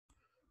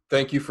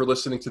Thank you for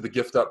listening to the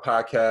Gift Up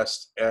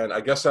podcast. And I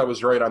guess I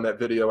was right on that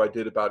video I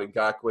did about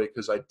Ngakoue,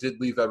 because I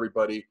did leave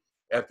everybody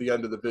at the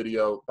end of the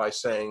video by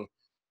saying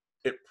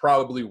it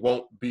probably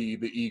won't be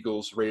the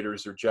Eagles,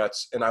 Raiders, or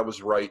Jets. And I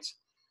was right.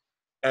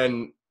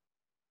 And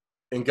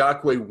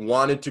Ngakoue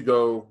wanted to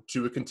go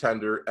to a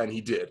contender, and he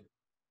did.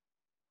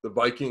 The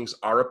Vikings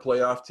are a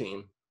playoff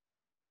team.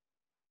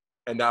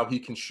 And now he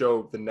can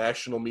show the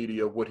national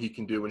media what he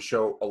can do and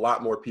show a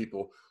lot more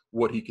people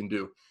what he can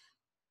do.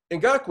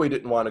 Ngakoue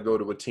didn't want to go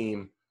to a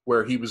team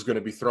where he was going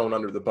to be thrown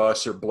under the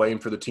bus or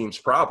blamed for the team's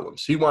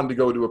problems. He wanted to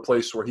go to a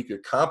place where he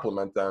could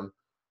complement them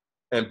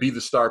and be the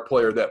star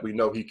player that we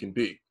know he can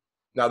be.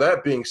 Now,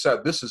 that being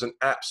said, this is an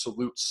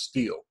absolute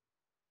steal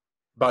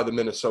by the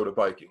Minnesota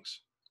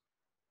Vikings.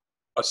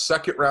 A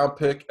second-round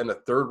pick and a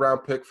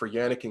third-round pick for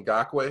Yannick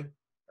Ngakoue?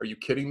 Are you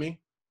kidding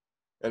me?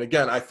 And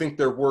again, I think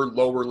there were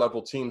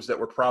lower-level teams that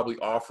were probably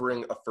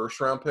offering a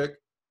first-round pick,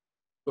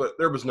 but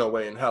there was no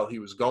way in hell he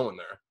was going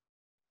there.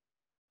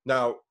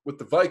 Now, with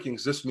the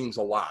Vikings, this means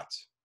a lot.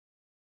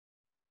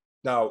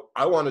 Now,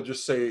 I want to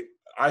just say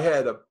I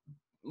had a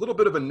little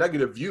bit of a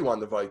negative view on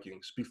the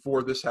Vikings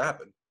before this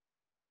happened.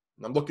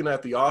 I'm looking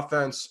at the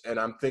offense, and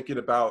I'm thinking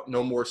about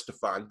no more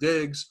Stephon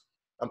Diggs.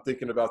 I'm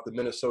thinking about the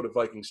Minnesota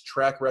Vikings'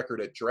 track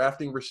record at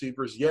drafting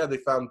receivers. Yeah, they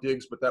found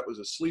Diggs, but that was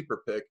a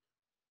sleeper pick.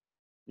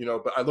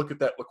 But I look at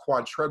that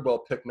Laquan Treadwell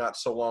pick not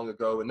so long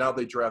ago, and now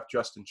they draft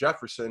Justin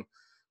Jefferson.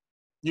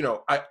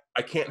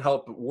 I can't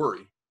help but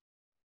worry.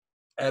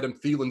 Adam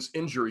Thielen's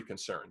injury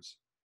concerns,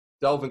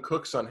 Delvin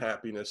Cook's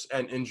unhappiness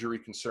and injury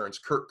concerns,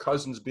 Kirk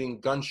Cousins being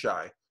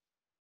gun-shy.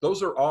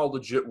 Those are all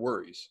legit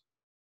worries.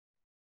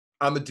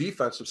 On the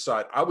defensive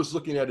side, I was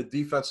looking at a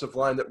defensive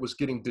line that was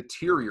getting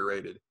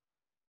deteriorated.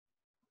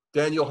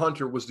 Daniel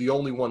Hunter was the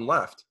only one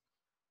left.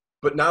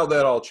 But now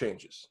that all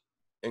changes.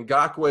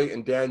 Ngakoue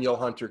and Daniel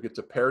Hunter get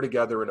to pair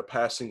together in a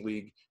passing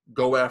league,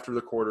 go after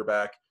the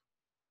quarterback,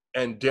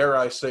 and dare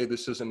I say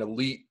this is an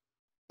elite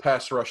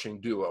pass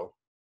rushing duo.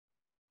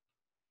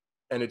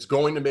 And it's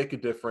going to make a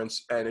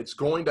difference, and it's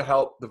going to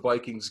help the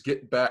Vikings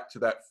get back to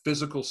that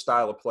physical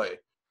style of play.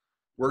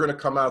 We're going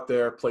to come out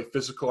there, play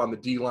physical on the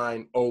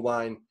D-line,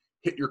 O-line,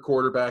 hit your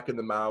quarterback in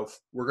the mouth.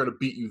 We're going to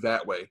beat you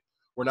that way.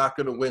 We're not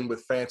going to win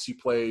with fancy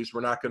plays.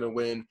 We're not going to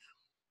win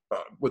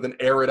with an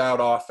air-it-out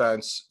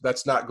offense.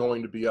 That's not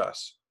going to be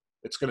us.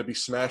 It's going to be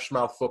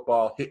smash-mouth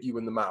football, hit you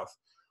in the mouth.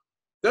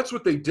 That's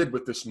what they did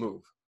with this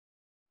move.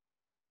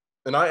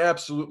 And I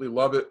absolutely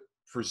love it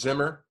for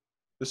Zimmer.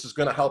 This is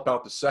going to help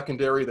out the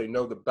secondary. They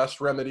know the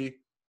best remedy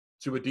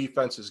to a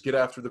defense is get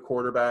after the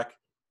quarterback.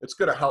 It's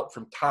going to help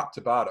from top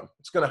to bottom.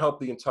 It's going to help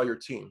the entire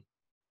team.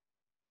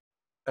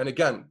 And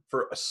again,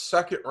 for a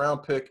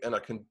second-round pick and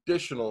a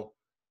conditional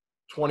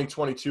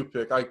 2022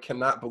 pick, I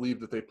cannot believe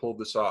that they pulled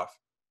this off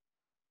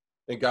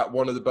and got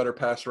one of the better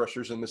pass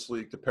rushers in this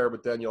league to pair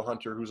with Daniel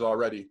Hunter, who's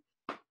already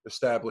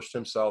established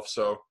himself.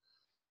 So,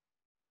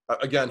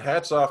 again,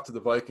 hats off to the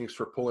Vikings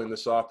for pulling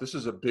this off. This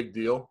is a big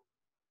deal.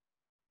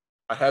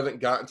 I haven't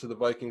gotten to the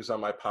Vikings on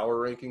my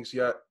power rankings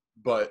yet,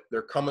 but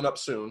they're coming up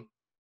soon.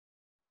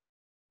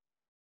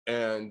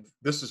 And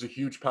this is a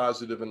huge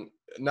positive. And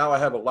now I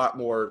have a lot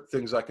more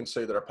things I can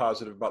say that are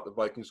positive about the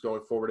Vikings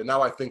going forward. And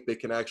now I think they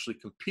can actually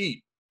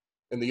compete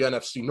in the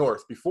NFC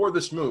North. Before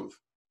this move,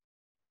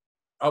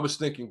 I was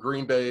thinking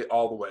Green Bay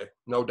all the way,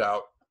 no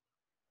doubt.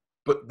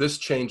 But this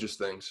changes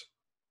things.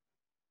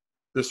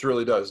 This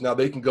really does. Now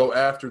they can go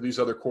after these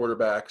other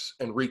quarterbacks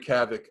and wreak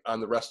havoc on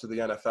the rest of the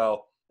NFL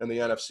and the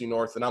NFC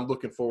North, and I'm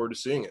looking forward to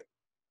seeing it.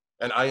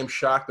 And I am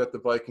shocked that the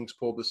Vikings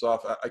pulled this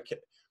off. I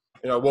can't.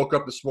 I woke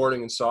up this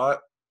morning and saw it,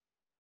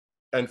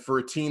 and for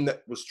a team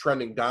that was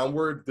trending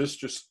downward, this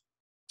just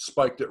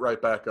spiked it right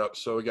back up.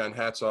 So again,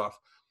 hats off.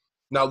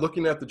 Now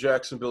looking at the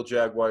Jacksonville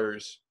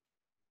Jaguars,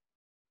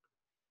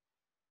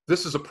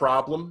 this is a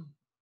problem.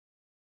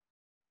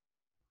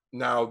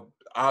 Now,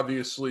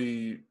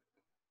 obviously,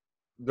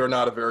 they're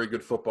not a very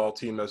good football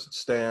team as it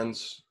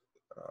stands.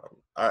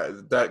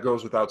 That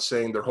goes without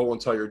saying. Their whole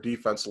entire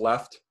defense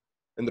left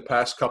in the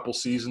past couple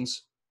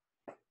seasons.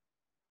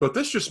 But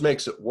this just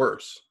makes it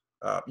worse.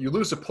 You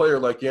lose a player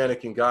like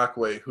Yannick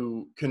Ngakoue,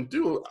 who can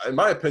do, in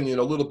my opinion,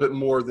 a little bit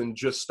more than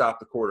just stop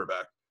the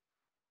quarterback.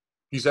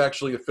 He's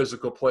actually a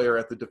physical player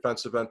at the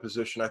defensive end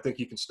position. I think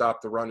he can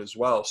stop the run as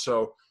well.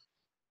 So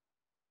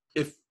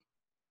if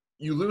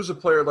you lose a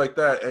player like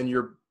that and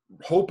you're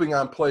hoping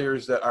on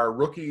players that are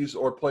rookies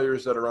or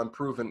players that are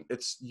unproven,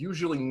 it's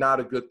usually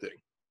not a good thing.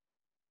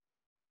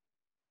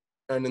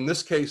 And in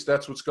this case,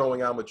 that's what's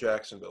going on with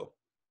Jacksonville.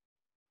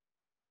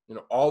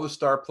 All the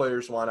star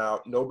players want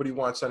out. Nobody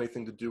wants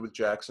anything to do with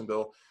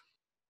Jacksonville.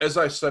 As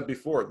I said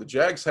before, the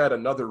Jags had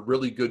another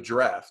really good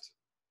draft.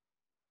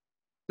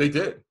 They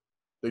did.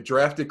 They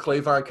drafted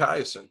Clavon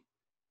Kyson.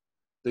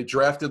 They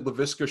drafted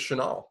Laviska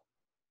Shenault.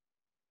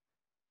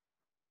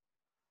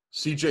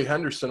 C.J.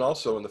 Henderson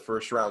also in the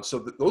first round. So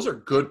those are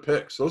good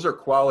picks. Those are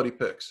quality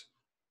picks.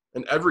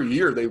 And every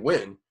year they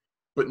win,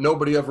 but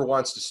nobody ever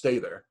wants to stay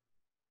there.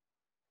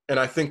 And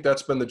I think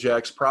that's been the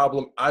Jags'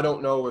 problem. I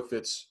don't know if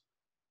it's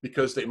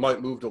because they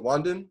might move to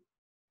London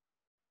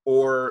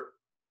or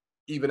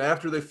even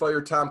after they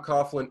fired Tom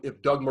Coughlin,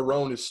 if Doug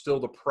Marrone is still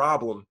the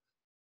problem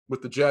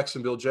with the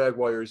Jacksonville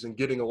Jaguars and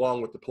getting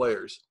along with the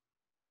players.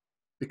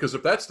 Because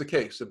if that's the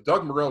case, if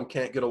Doug Marrone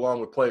can't get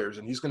along with players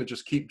and he's going to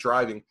just keep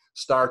driving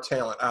star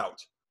talent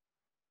out,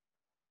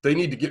 they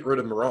need to get rid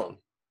of Marrone.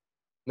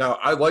 Now,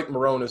 I like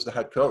Marrone as the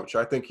head coach.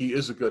 I think he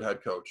is a good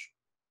head coach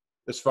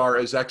as far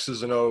as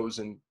X's and O's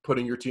and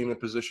putting your team in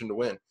position to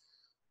win.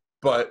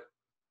 But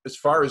as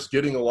far as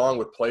getting along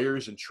with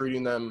players and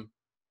treating them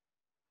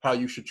how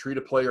you should treat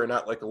a player and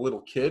not like a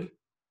little kid,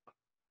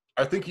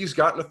 I think he's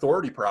got an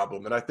authority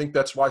problem. And I think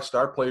that's why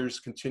star players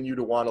continue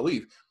to want to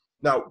leave.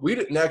 Now, we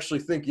didn't actually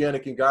think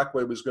Yannick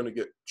Ngakoue was going to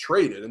get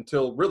traded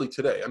until really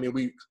today. I mean,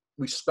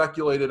 we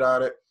speculated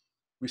on it.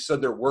 We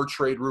said there were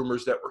trade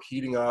rumors that were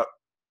heating up.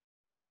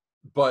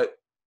 But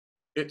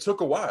it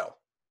took a while.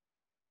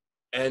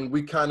 And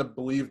we kind of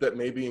believed that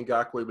maybe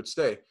Ngakoue would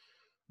stay.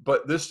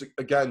 But this,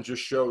 again,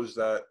 just shows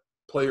that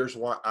players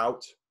want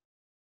out.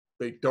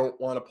 They don't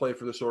want to play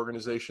for this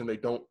organization. They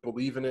don't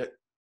believe in it.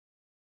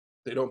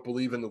 They don't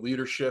believe in the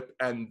leadership.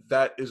 And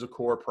that is a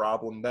core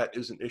problem. That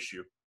is an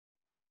issue.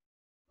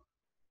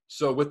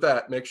 So with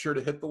that, make sure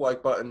to hit the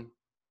like button,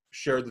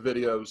 share the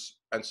videos,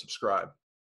 and subscribe.